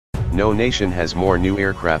No nation has more new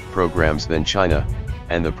aircraft programs than China,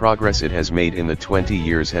 and the progress it has made in the 20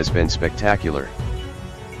 years has been spectacular.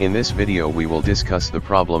 In this video we will discuss the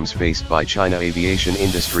problems faced by China aviation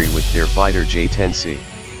industry with their fighter J-10c.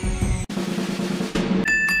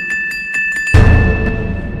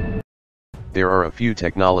 There are a few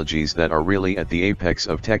technologies that are really at the apex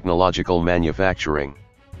of technological manufacturing.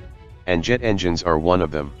 And jet engines are one of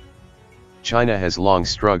them. China has long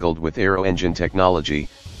struggled with aero engine technology,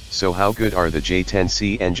 so how good are the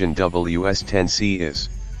J-10c engine WS-10c is?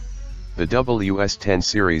 The WS-10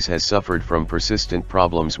 series has suffered from persistent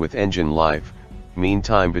problems with engine life, mean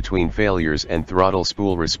time between failures and throttle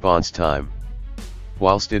spool response time.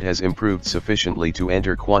 Whilst it has improved sufficiently to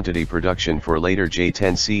enter quantity production for later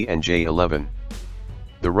J-10c and J-11.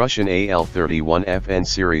 The Russian AL-31FN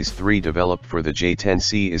Series 3 developed for the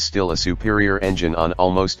J-10c is still a superior engine on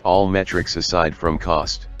almost all metrics aside from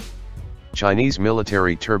cost. Chinese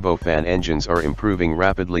military turbofan engines are improving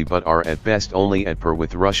rapidly but are at best only at par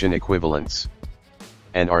with Russian equivalents.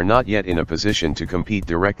 And are not yet in a position to compete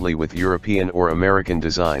directly with European or American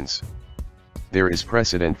designs. There is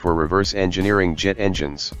precedent for reverse engineering jet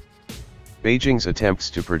engines. Beijing's attempts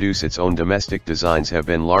to produce its own domestic designs have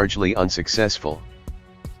been largely unsuccessful.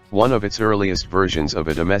 One of its earliest versions of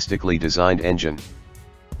a domestically designed engine,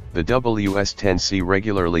 the WS-10c,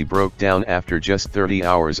 regularly broke down after just 30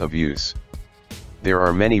 hours of use. There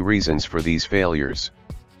are many reasons for these failures.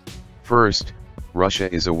 First,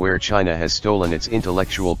 Russia is aware China has stolen its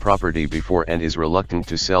intellectual property before and is reluctant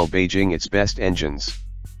to sell Beijing its best engines.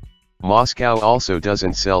 Moscow also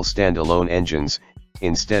doesn't sell standalone engines,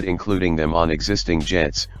 instead including them on existing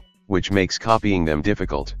jets, which makes copying them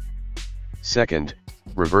difficult. Second,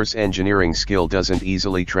 reverse engineering skill doesn't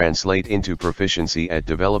easily translate into proficiency at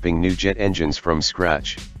developing new jet engines from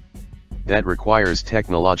scratch. That requires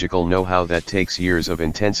technological know-how that takes years of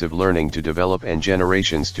intensive learning to develop and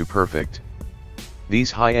generations to perfect.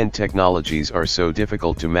 These high-end technologies are so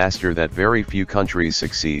difficult to master that very few countries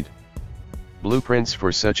succeed. Blueprints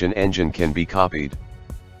for such an engine can be copied.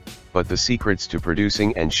 But the secrets to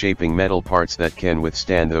producing and shaping metal parts that can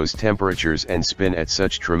withstand those temperatures and spin at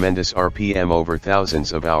such tremendous RPM over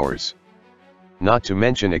thousands of hours. Not to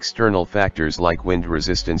mention external factors like wind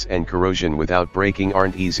resistance and corrosion without breaking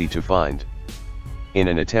aren't easy to find. In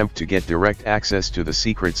an attempt to get direct access to the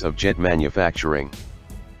secrets of jet manufacturing,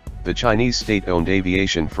 the Chinese state-owned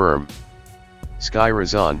aviation firm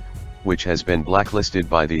Skyrazon, which has been blacklisted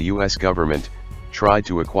by the US government, tried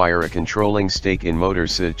to acquire a controlling stake in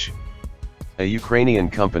Motorsich, a Ukrainian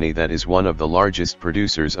company that is one of the largest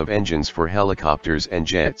producers of engines for helicopters and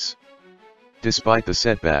jets. Despite the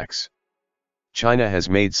setbacks, China has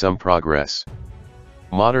made some progress.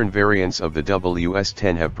 Modern variants of the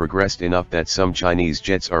WS-10 have progressed enough that some Chinese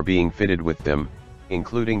jets are being fitted with them,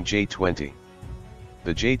 including J-20.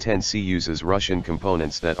 The J-10c uses Russian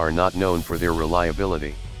components that are not known for their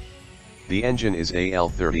reliability. The engine is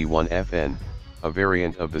AL-31FN, a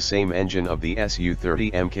variant of the same engine of the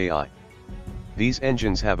Su-30MKI. These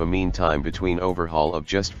engines have a mean time between overhaul of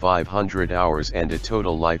just 500 hours and a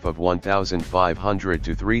total life of 1,500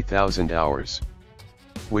 to 3,000 hours.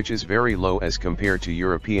 Which is very low as compared to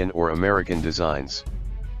European or American designs.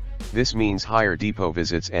 This means higher depot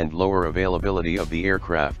visits and lower availability of the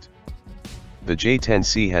aircraft. The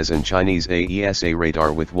J-10c has an Chinese AESA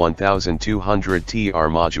radar with 1,200 TR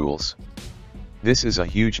modules. This is a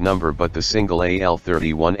huge number, but the single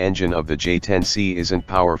AL-31 engine of the J-10c isn't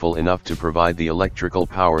powerful enough to provide the electrical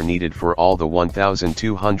power needed for all the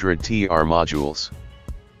 1,200 TR modules.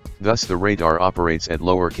 Thus the radar operates at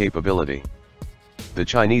lower capability. The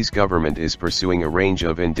Chinese government is pursuing a range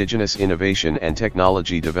of indigenous innovation and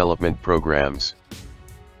technology development programs.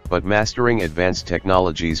 But mastering advanced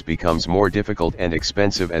technologies becomes more difficult and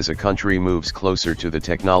expensive as a country moves closer to the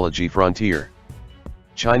technology frontier.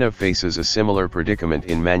 China faces a similar predicament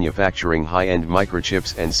in manufacturing high-end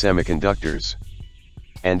microchips and semiconductors,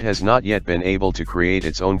 and has not yet been able to create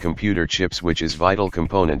its own computer chips, which is a vital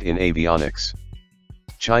component in avionics.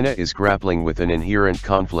 China is grappling with an inherent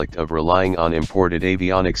conflict of relying on imported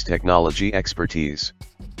avionics technology expertise,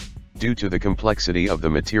 due to the complexity of the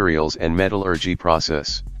materials and metallurgy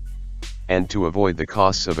process, and to avoid the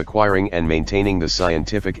costs of acquiring and maintaining the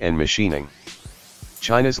scientific and machining.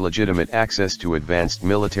 China's legitimate access to advanced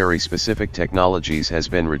military-specific technologies has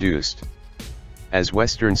been reduced, as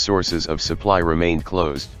Western sources of supply remained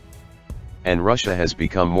closed, and Russia has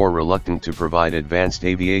become more reluctant to provide advanced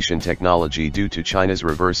aviation technology due to China's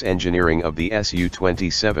reverse engineering of the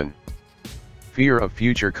Su-27. Fear of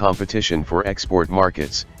future competition for export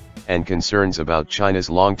markets, and concerns about China's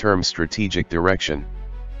long-term strategic direction.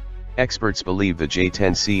 Experts believe the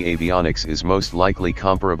J-10c avionics is most likely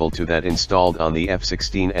comparable to that installed on the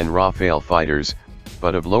F-16 and Rafale fighters,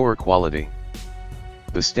 but of lower quality.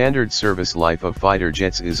 The standard service life of fighter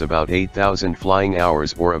jets is about 8,000 flying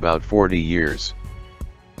hours or about 40 years.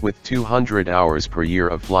 With 200 hours per year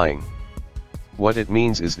of flying. What it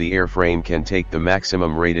means is the airframe can take the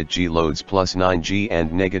maximum rated G loads plus 9G and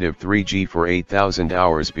 -3G for 8,000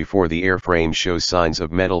 hours before the airframe shows signs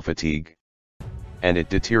of metal fatigue. And it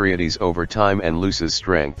deteriorates over time and loses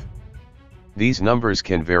strength. These numbers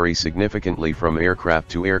can vary significantly from aircraft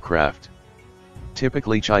to aircraft.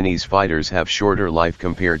 Typically Chinese fighters have shorter life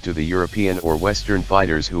compared to the European or Western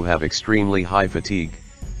fighters who have extremely high fatigue.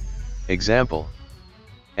 Example: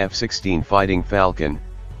 F-16 Fighting Falcon,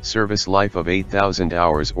 service life of 8,000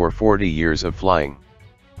 hours or 40 years of flying.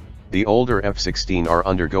 The older F-16 are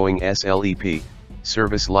undergoing SLEP,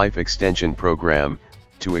 Service Life Extension Program,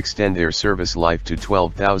 to extend their service life to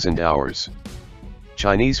 12,000 hours.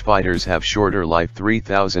 Chinese fighters have shorter life,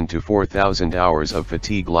 3,000 to 4,000 hours of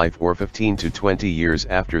fatigue life or 15 to 20 years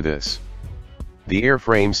after this. The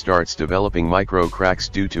airframe starts developing micro cracks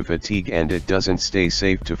due to fatigue and it doesn't stay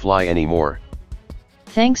safe to fly anymore.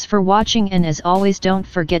 Thanks for watching, and as always don't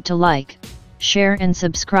forget to like, share and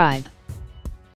subscribe.